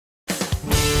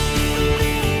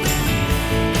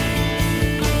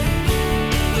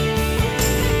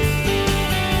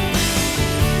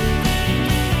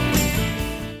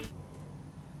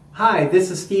Hi,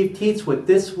 this is Steve Tietz with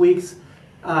this week's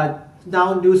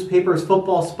Now Newspapers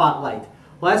Football Spotlight.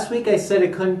 Last week I said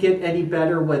it couldn't get any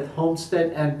better with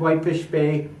Homestead and Whitefish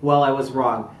Bay. Well, I was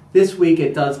wrong. This week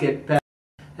it does get better,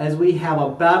 as we have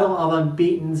a battle of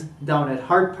unbeatens down at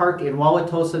Hart Park in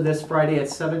Wauwatosa this Friday at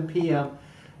 7 p.m.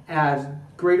 as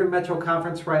Greater Metro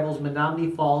Conference rivals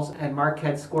Menomonee Falls and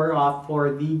Marquette square off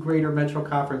for the Greater Metro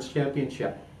Conference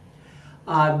Championship.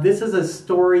 This is a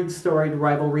storied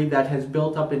rivalry that has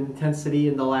built up in intensity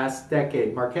in the last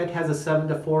decade. Marquette has a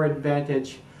 7-4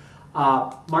 advantage.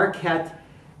 Marquette,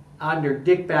 under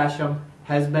Dick Basham,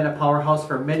 has been a powerhouse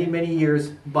for many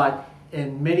years, but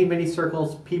in many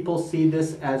circles, people see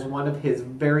this as one of his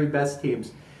very best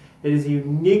teams. It is a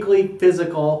uniquely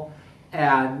physical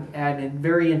and a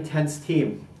very intense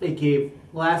team. It gave,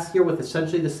 last year with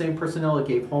essentially the same personnel, it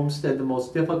gave Homestead the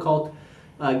most difficult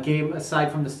game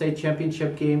aside from the state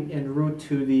championship game en route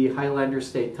to the Highlander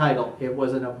state title. It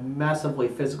was a massively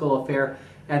physical affair,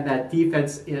 and that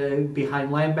defense behind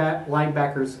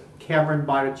linebackers Cameron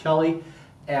Botticelli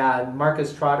and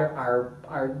Marcus Trotter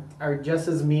are just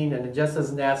as mean and just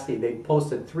as nasty. They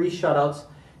posted 3 shutouts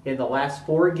in the last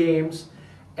 4 games,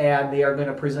 and they are going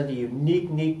to present a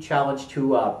unique challenge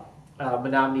to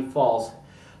Menomonee Falls.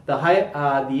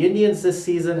 The Indians this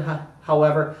season,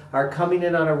 however, are coming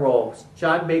in on a roll.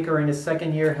 John Baker in his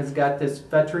second year has got this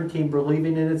veteran team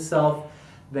believing in itself.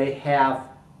 They have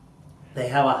a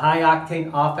high-octane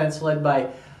offense led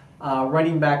by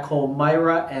running back Cole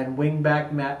Myra and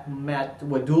wingback Matt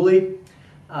Waduli.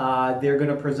 They're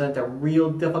going to present a real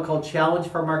difficult challenge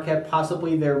for Marquette,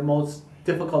 possibly their most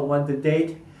difficult one to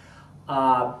date.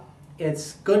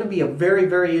 It's going to be a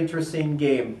very interesting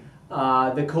game.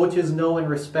 The coaches know and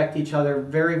respect each other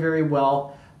very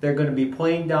well. They're going to be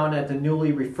playing down at the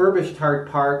newly refurbished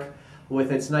Hart Park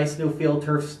with its nice new field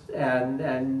turf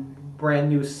and brand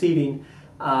new seating.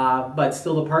 But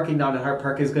still, the parking down at Hart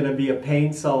Park is going to be a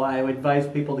pain, so I would advise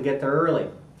people to get there early.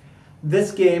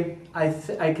 This game,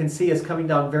 I can see is coming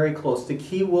down very close. The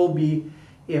key will be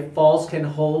if Falls can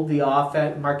hold the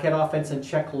Marquette offense in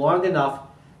check long enough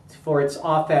for its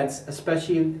offense,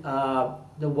 especially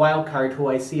the wild card, who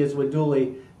I see as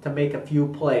Waduli, to make a few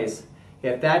plays.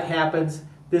 If that happens,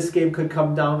 this game could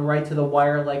come down right to the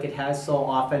wire like it has so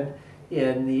often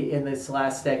in this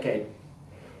last decade.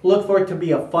 Look for it to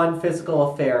be a fun,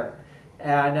 physical affair.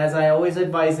 And as I always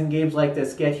advise in games like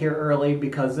this, get here early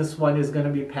because this one is going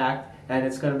to be packed and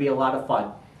it's going to be a lot of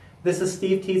fun. This is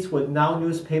Steve Tietz with Now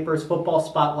Newspapers Football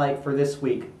Spotlight for this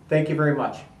week. Thank you very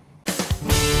much.